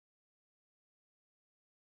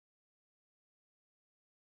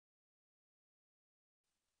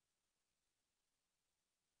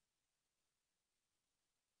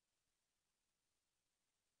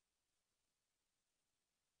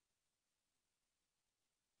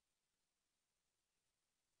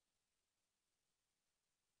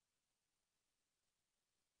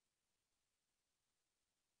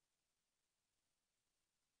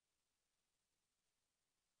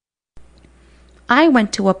I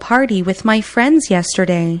went to a party with my friends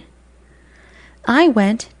yesterday. I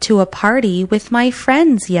went to a party with my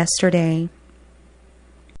friends yesterday.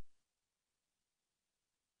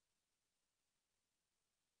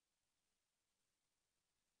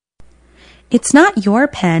 It's not your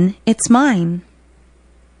pen, it's mine.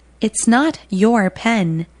 It's not your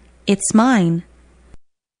pen, it's mine.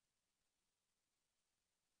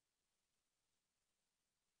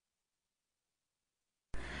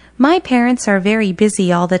 My parents are very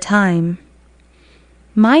busy all the time.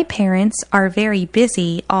 My parents are very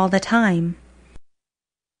busy all the time.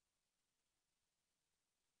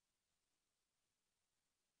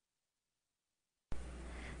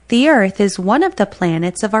 The Earth is one of the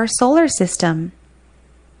planets of our solar system.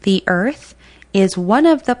 The Earth is one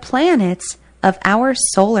of the planets of our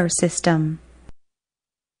solar system.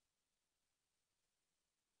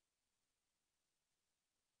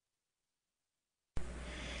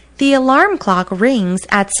 The alarm clock rings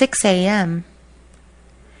at 6 a.m.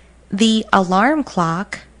 The alarm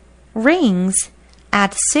clock rings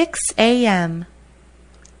at 6 a.m.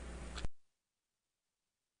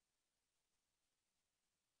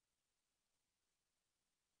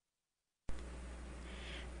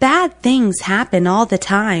 Bad things happen all the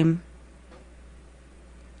time.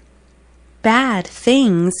 Bad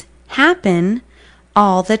things happen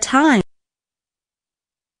all the time.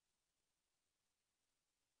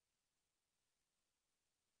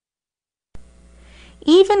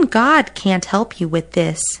 Even God can't help you with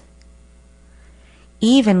this.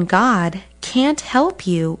 Even God can't help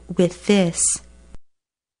you with this.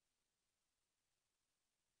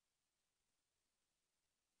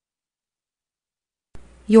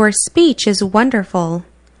 Your speech is wonderful.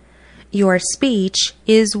 Your speech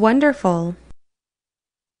is wonderful.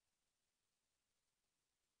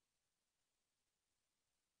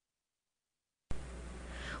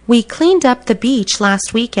 We cleaned up the beach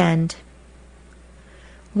last weekend.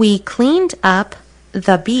 We cleaned up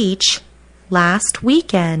the beach last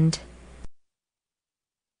weekend.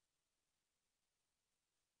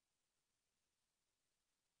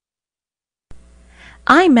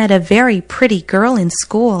 I met a very pretty girl in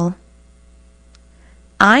school.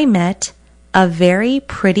 I met a very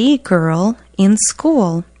pretty girl in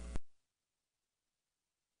school.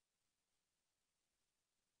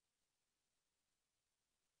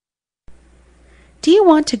 Do you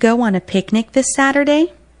want to go on a picnic this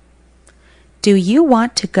Saturday? Do you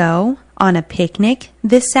want to go on a picnic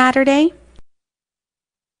this Saturday?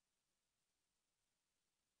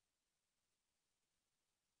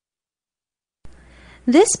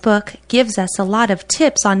 This book gives us a lot of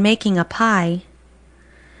tips on making a pie.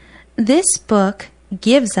 This book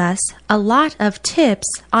gives us a lot of tips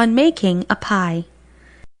on making a pie.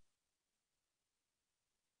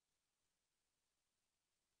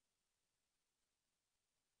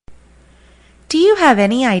 Do you have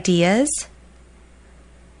any ideas?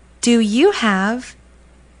 Do you have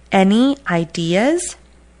any ideas?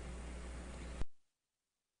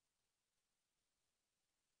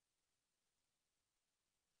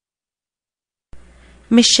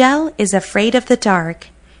 Michelle is afraid of the dark.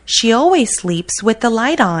 She always sleeps with the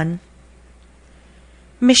light on.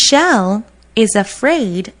 Michelle is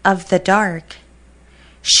afraid of the dark.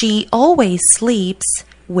 She always sleeps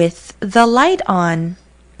with the light on.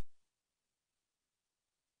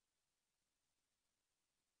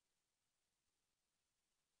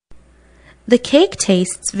 The cake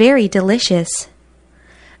tastes very delicious.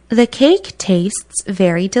 The cake tastes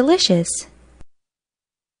very delicious.